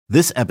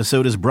This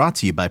episode is brought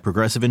to you by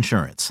Progressive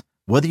Insurance.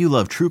 Whether you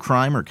love true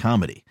crime or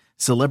comedy,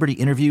 celebrity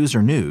interviews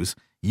or news,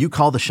 you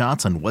call the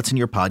shots on what's in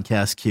your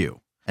podcast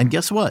queue. And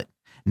guess what?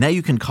 Now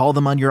you can call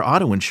them on your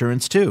auto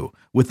insurance too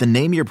with the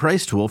Name Your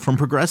Price tool from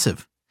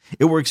Progressive.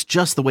 It works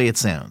just the way it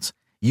sounds.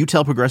 You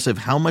tell Progressive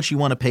how much you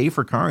want to pay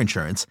for car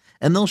insurance,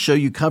 and they'll show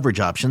you coverage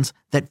options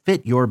that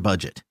fit your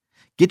budget.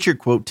 Get your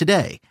quote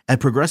today at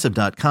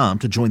Progressive.com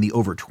to join the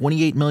over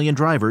 28 million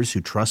drivers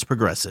who trust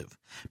Progressive.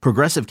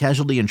 Progressive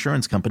Casualty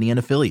Insurance Company and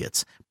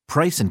Affiliates.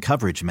 Price and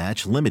coverage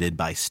match limited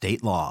by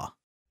state law.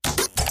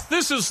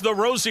 This is the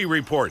Rosie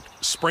Report,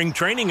 Spring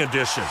Training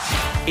Edition.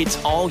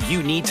 It's all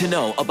you need to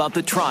know about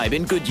the Tribe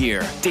in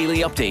Goodyear. Daily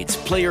updates,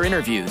 player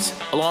interviews,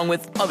 along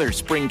with other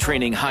spring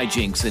training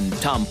hijinks and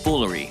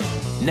tomfoolery.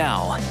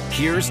 Now,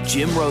 here's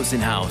Jim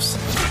Rosenhaus.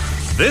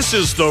 This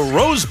is the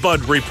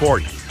Rosebud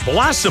Report,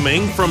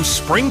 blossoming from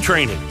spring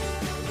training.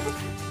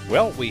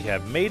 Well, we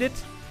have made it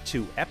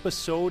to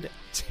episode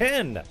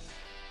 10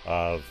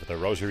 of the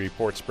Rosie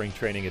Report Spring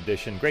Training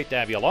Edition. Great to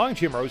have you along.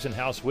 Jim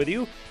Rosenhaus with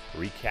you,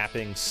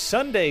 recapping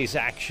Sunday's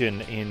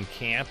action in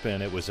camp,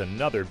 and it was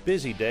another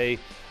busy day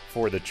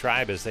for the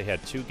Tribe as they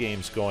had two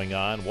games going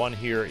on, one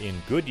here in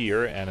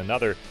Goodyear and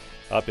another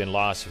up in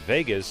Las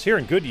Vegas. Here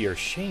in Goodyear,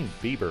 Shane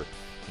Bieber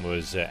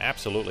was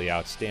absolutely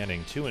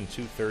outstanding. 2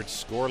 2/3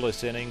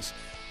 scoreless innings,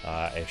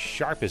 as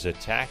sharp as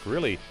attack,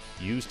 really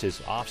used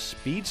his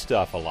off-speed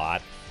stuff a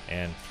lot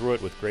and threw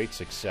it with great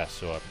success.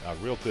 So a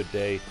real good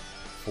day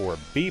for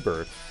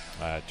Bieber.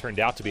 Turned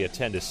out to be a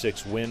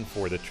 10-6 win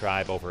for the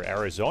Tribe over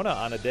Arizona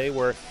on a day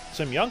where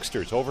some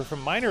youngsters over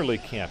from minor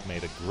league camp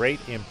made a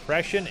great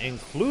impression,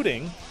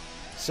 including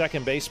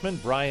second baseman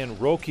Brian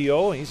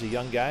Rocchio. He's a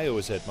young guy who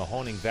was at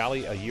Mahoning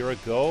Valley a year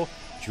ago.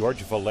 George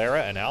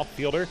Valera, an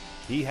outfielder,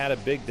 he had a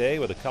big day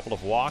with a couple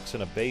of walks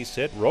and a base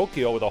hit.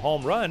 Rocchio with a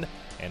home run.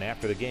 And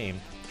after the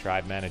game,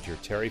 Tribe manager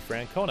Terry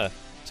Francona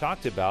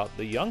talked about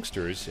the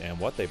youngsters and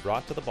what they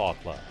brought to the ball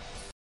club.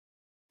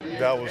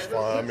 That was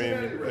fun. I mean,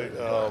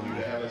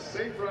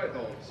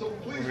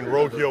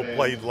 Rocchio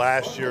played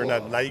last year in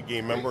that night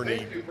game, remember,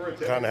 and he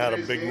kind of had a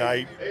big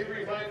night.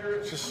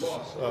 Just,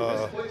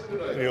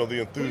 the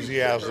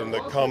enthusiasm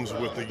that comes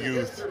with the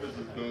youth.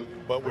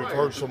 But we've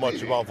heard so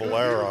much about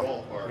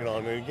Valera,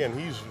 and again,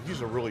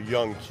 he's a really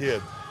young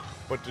kid.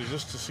 But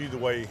just to see the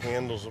way he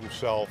handles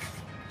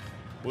himself,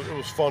 it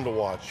was fun to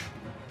watch.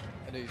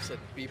 I know you said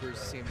Bieber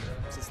seemed,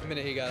 since the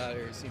minute he got out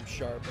here, he seemed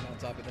sharp and on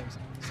top of things.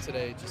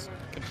 Today just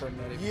confirmed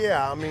that.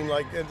 Yeah, I mean,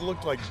 it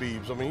looked like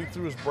Biebs. I mean, he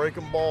threw his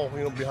breaking ball,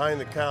 behind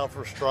the count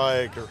for a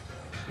strike, or,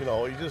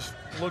 he just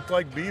looked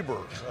like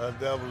Bieber.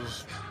 That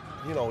was,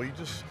 he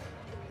just,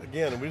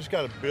 again, we just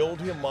got to build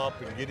him up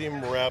and get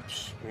him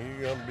reps.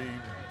 He's going to be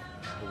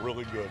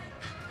really good.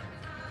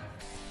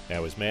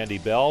 That was Mandy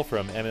Bell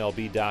from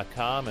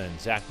MLB.com and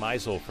Zach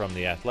Meisel from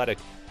The Athletic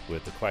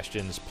with the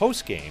questions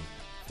post-game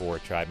for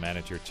Tribe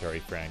manager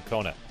Terry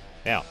Francona.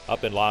 Now,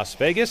 up in Las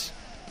Vegas,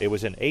 it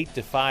was an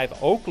 8-5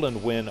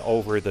 Oakland win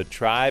over the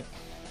Tribe.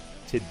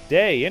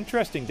 Today,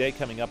 interesting day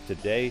coming up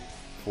today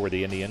for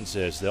the Indians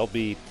as they'll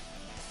be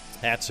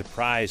at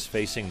Surprise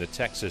facing the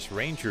Texas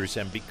Rangers.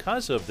 And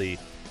because of the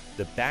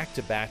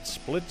back-to-back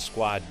split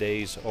squad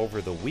days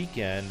over the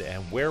weekend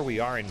and where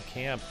we are in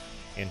camp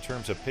in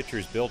terms of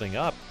pitchers building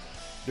up,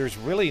 there's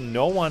really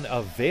no one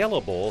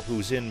available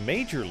who's in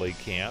Major League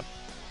camp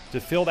to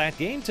fill that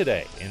game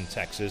today in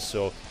Texas.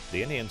 So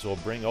the Indians will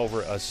bring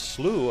over a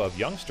slew of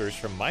youngsters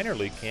from minor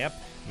league camp,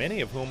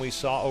 many of whom we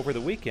saw over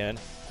the weekend,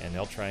 and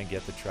they'll try and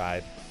get the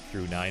Tribe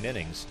through 9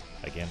 innings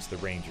against the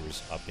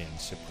Rangers up in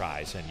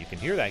Surprise. And you can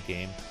hear that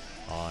game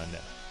on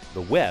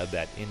the web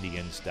at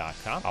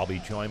Indians.com. I'll be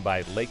joined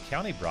by Lake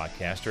County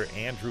broadcaster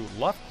Andrew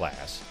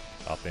Luftglass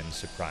up in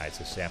Surprise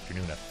this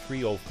afternoon at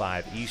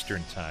 3:05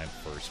 Eastern Time,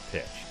 first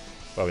pitch.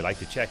 Well, we like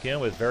to check in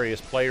with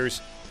various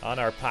players on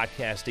our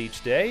podcast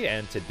each day,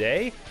 and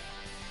today,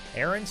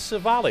 Aaron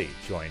Civale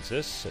joins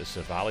us.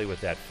 Civale with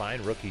that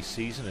fine rookie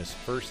season, his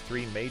first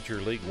 3 major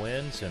league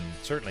wins, and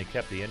certainly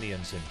kept the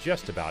Indians in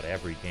just about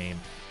every game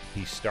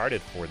he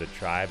started for the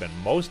Tribe, and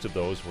most of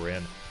those were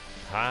in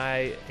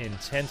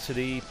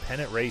high-intensity,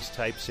 pennant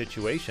race-type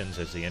situations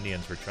as the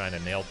Indians were trying to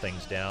nail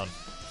things down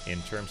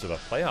in terms of a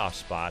playoff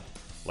spot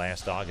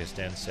last August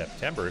and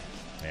September.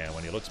 And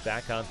when he looks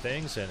back on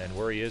things and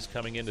where he is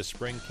coming into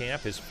spring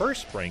camp, his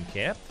first spring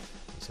camp,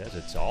 he says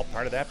it's all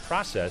part of that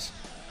process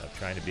of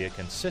trying to be a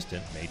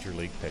consistent major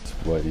league pitcher.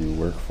 What you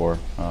work for,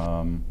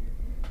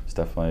 it's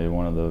definitely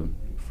one of the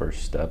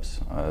first steps.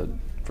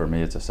 For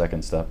me, it's a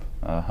second step.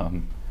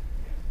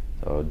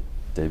 So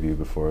debut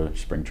before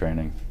spring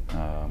training.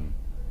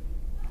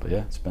 But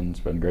yeah, it's been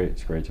great.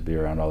 It's great to be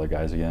around all the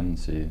guys again and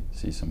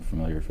see some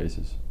familiar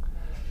faces.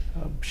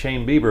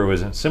 Shane Bieber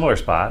was in a similar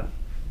spot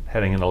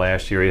heading into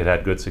last year. He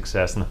had good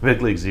success in the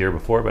big leagues the year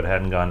before, but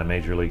hadn't gone to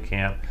major league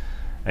camp.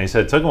 And he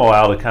said it took him a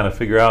while to kind of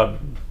figure out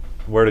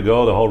where to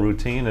go, the whole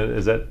routine.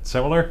 Is that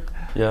similar?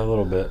 Yeah, a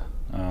little bit.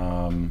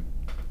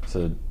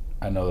 So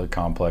I know the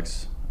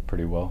complex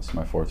pretty well. It's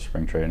my 4th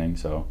spring training,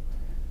 so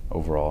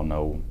overall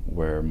know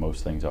where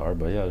most things are.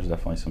 But yeah, there's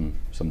definitely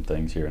some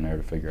things here and there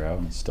to figure out,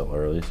 and it's still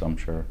early, so I'm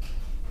sure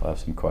I'll have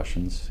some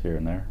questions here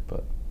and there.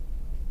 But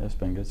yeah, it's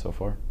been good so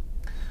far.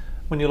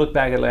 When you look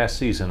back at last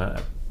season,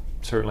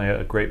 certainly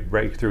a great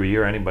breakthrough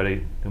year.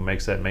 Anybody who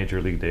makes that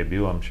major league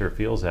debut, I'm sure,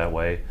 feels that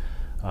way.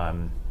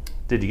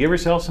 Did you give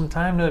yourself some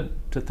time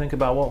to think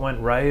about what went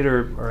right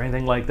or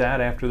anything like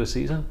that after the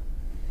season?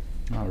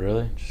 Not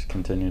really. Just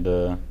continue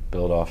to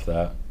build off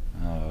that.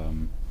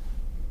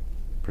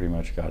 Pretty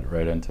much got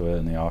right into it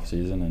in the off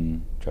season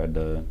and tried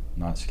to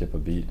not skip a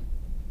beat.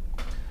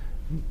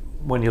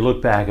 When you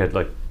look back at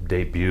like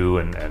debut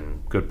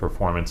and good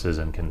performances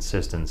and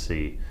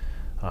consistency,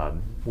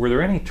 were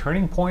there any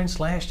turning points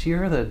last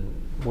year that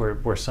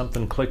where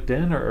something clicked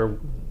in, or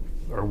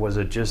was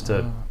it just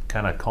a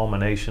kind of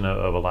culmination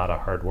of a lot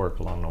of hard work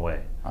along the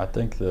way? I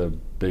think the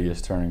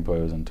biggest turning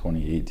point was in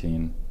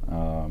 2018.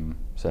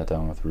 Sat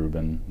down with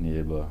Ruben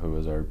Niebla, who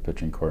was our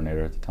pitching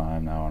coordinator at the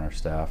time, now on our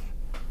staff,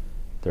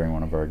 during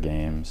one of our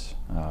games.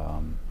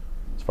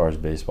 As far as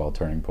baseball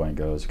turning point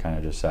goes, kind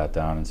of just sat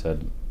down and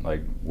said,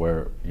 like,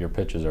 where your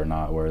pitches are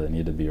not where they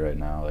need to be right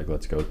now. Like,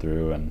 let's go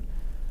through and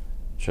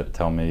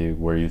tell me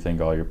where you think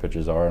all your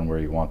pitches are and where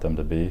you want them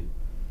to be.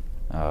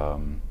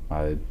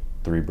 My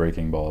 3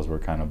 breaking balls were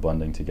kind of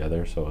blending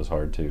together, so it was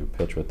hard to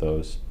pitch with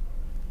those.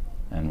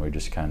 And we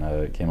just kind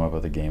of came up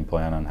with a game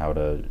plan on how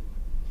to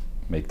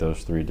make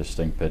those 3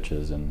 distinct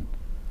pitches. And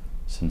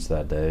since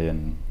that day,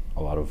 and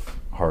a lot of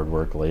hard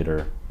work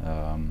later,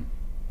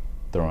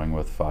 throwing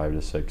with 5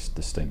 to 6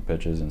 distinct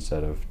pitches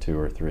instead of 2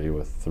 or 3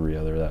 with 3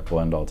 other that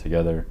blend all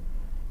together,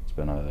 it's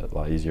been a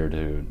lot easier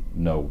to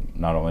know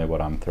not only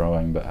what I'm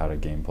throwing, but how to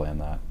game plan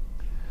that.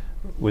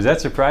 Was that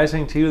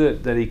surprising to you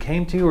that he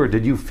came to you, or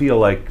did you feel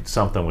like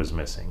something was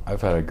missing?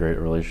 I've had a great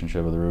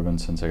relationship with Ruben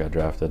since I got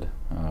drafted.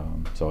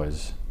 It's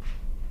always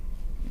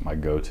my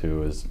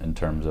go-to is in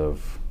terms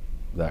of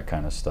that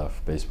kind of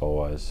stuff,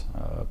 baseball-wise,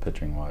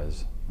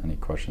 pitching-wise. Any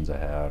questions I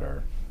had,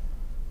 or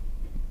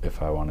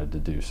if I wanted to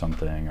do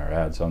something or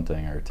add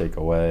something or take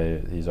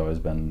away, he's always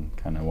been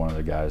kind of one of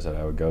the guys that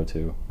I would go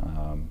to.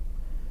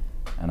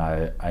 And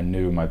I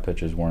knew my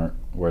pitches weren't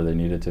where they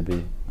needed to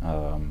be.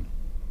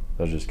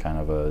 It was just kind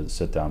of a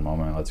sit-down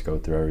moment. Let's go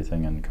through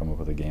everything and come up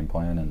with a game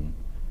plan and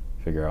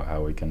figure out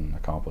how we can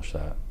accomplish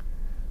that.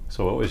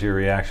 So what was your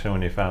reaction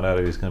when you found out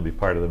he was going to be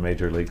part of the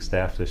Major League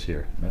staff this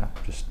year? Yeah,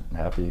 just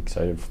happy,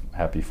 excited,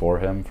 happy for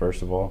him,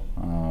 first of all.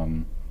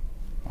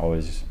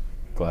 Always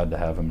glad to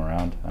have him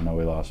around. I know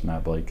we lost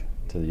Matt Blake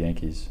to the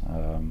Yankees.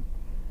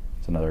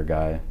 It's another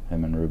guy.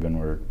 Him and Ruben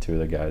were 2 of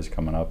the guys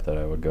coming up that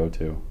I would go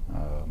to.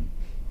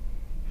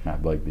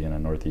 Matt Blake being a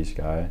Northeast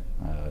guy.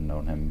 I'd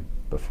known him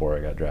before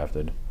I got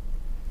drafted.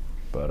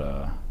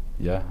 But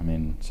yeah, I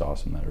mean, it's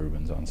awesome that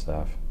Ruben's on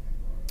staff.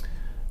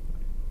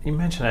 You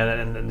mentioned that,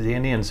 and the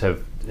Indians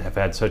have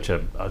had such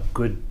a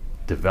good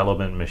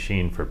development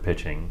machine for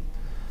pitching.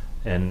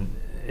 And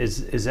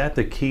is that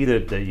the key,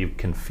 that you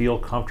can feel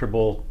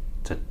comfortable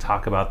to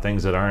talk about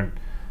things that aren't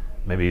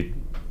maybe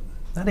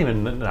not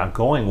even not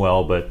going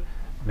well, but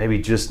maybe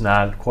just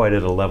not quite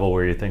at a level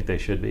where you think they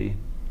should be?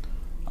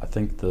 I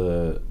think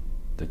the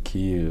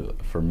key,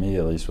 for me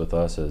at least with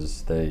us,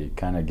 is they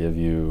kind of give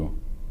you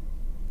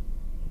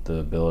the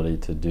ability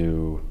to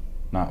do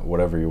not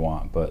whatever you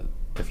want, but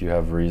if you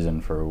have reason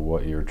for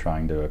what you're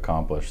trying to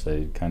accomplish,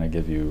 they kind of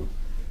give you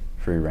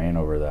free reign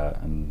over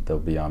that, and they'll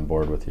be on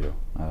board with you.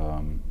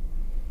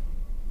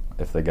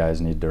 If the guys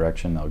need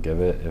direction, they'll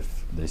give it.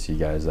 If they see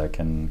guys that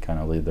can kind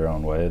of lead their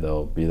own way,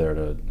 they'll be there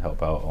to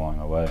help out along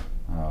the way.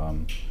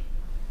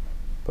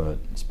 But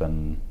it's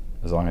been,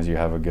 as long as you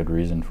have a good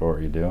reason for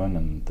what you're doing,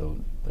 and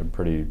they're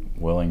pretty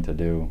willing to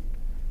do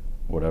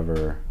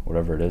whatever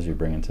it is you're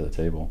bringing to the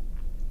table.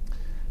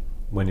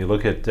 When you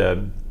look at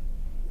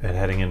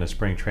heading into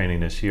spring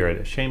training this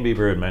year, Shane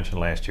Bieber had mentioned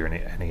last year,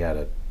 and he had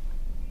a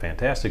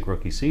fantastic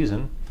rookie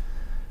season,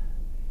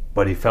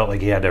 but he felt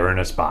like he had to earn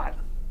a spot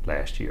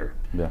last year.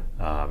 Yeah.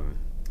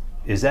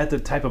 Is that the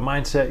type of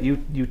mindset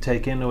you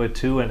take into it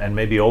too, and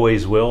maybe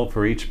always will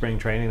for each spring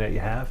training that you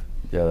have?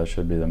 Yeah, that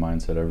should be the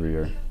mindset every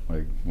year.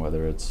 Like,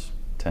 whether it's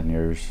 10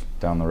 years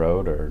down the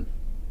road or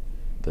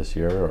this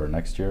year or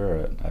next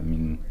year, I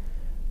mean,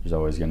 there's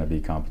always going to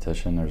be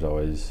competition.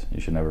 You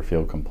should never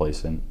feel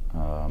complacent.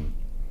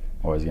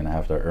 Always going to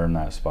have to earn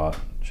that spot.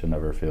 Should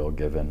never feel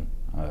given.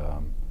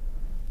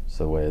 It's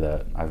the way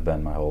that I've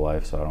been my whole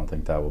life, so I don't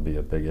think that will be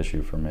a big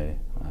issue for me.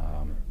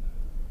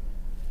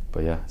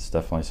 But yeah, it's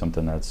definitely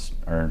something that's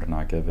earned,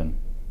 not given.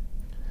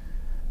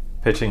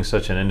 Pitching's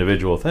such an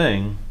individual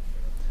thing,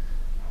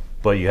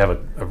 but you have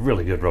a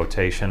really good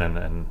rotation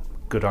and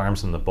good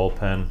arms in the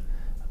bullpen.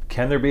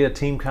 Can there be a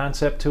team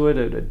concept to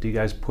it? Do you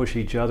guys push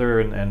each other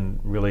and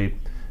really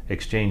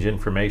exchange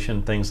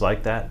information, things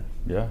like that?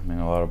 Yeah, I mean,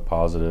 a lot of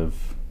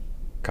positive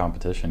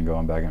competition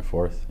going back and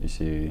forth. You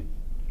see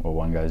what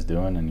one guy's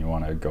doing, and you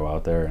want to go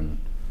out there and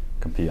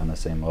compete on the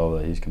same level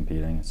that he's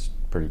competing. It's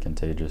pretty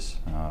contagious.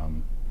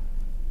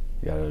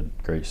 You got a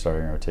great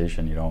starting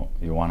rotation.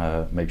 You want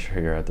to make sure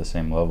you're at the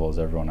same level as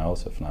everyone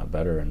else, if not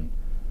better, and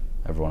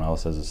everyone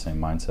else has the same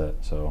mindset.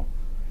 So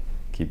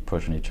keep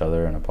pushing each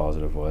other in a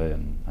positive way,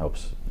 and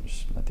helps.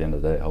 At the end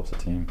of the day, it helps the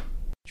team.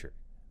 Sure.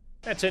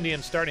 That's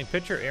Indians starting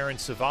pitcher Aaron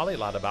Civale. A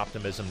lot of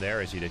optimism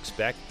there, as you'd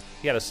expect.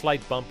 He had a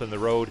slight bump in the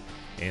road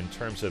in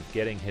terms of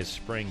getting his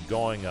spring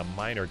going, a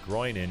minor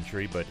groin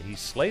injury, but he's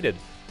slated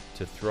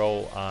to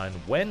throw on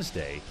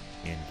Wednesday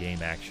in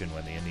game action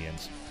when the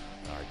Indians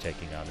are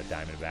taking on the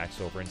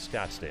Diamondbacks over in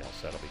Scottsdale.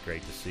 So that'll be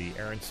great to see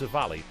Aaron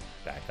Civale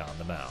back on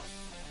the mound.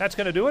 That's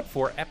going to do it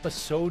for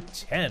episode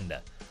 10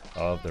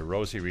 of the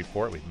Rosie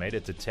Report. We've made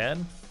it to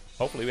 10.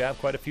 Hopefully we have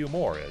quite a few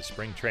more, as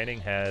spring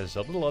training has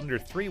a little under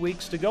 3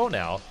 weeks to go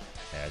now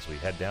as we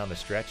head down the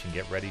stretch and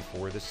get ready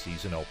for the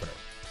season opener.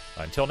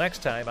 Until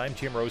next time, I'm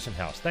Jim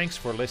Rosenhaus. Thanks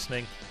for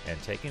listening and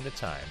taking the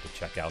time to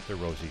check out the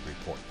Rosie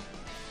Report.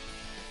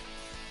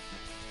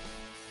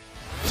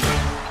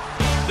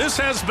 This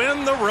has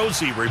been the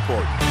Rosie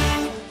Report.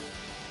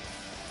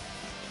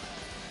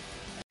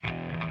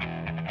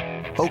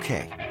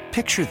 Okay,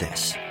 picture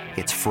this.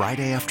 It's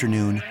Friday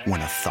afternoon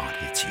when a thought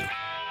hits you.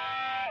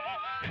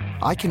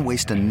 I can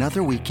waste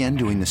another weekend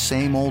doing the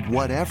same old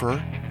whatever,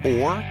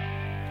 or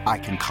I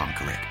can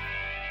conquer it.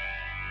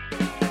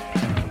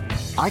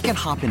 I can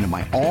hop into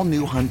my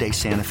all-new Hyundai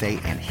Santa Fe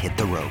and hit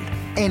the road.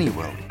 Any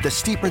road. The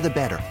steeper, the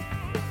better.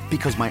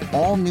 Because my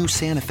all-new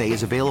Santa Fe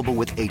is available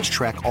with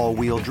H-Track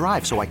all-wheel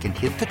drive, so I can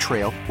hit the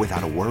trail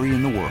without a worry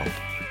in the world.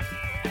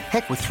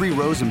 Heck, with 3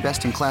 rows and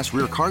best-in-class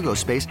rear cargo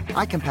space,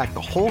 I can pack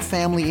the whole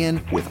family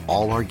in with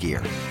all our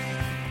gear.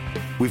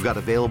 We've got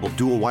available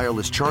dual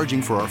wireless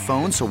charging for our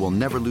phones, so we'll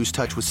never lose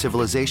touch with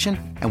civilization,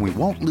 and we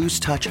won't lose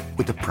touch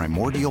with the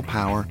primordial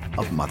power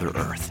of Mother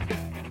Earth.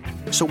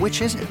 So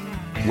which is it?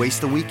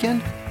 Waste the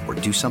weekend or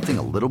do something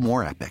a little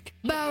more epic?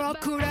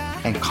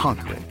 And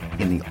conquer it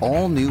in the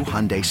all-new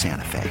Hyundai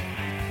Santa Fe.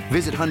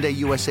 Visit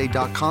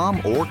HyundaiUSA.com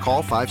or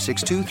call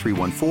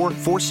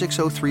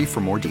 562-314-4603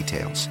 for more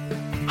details.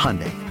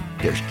 Hyundai,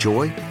 there's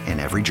joy in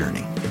every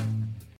journey.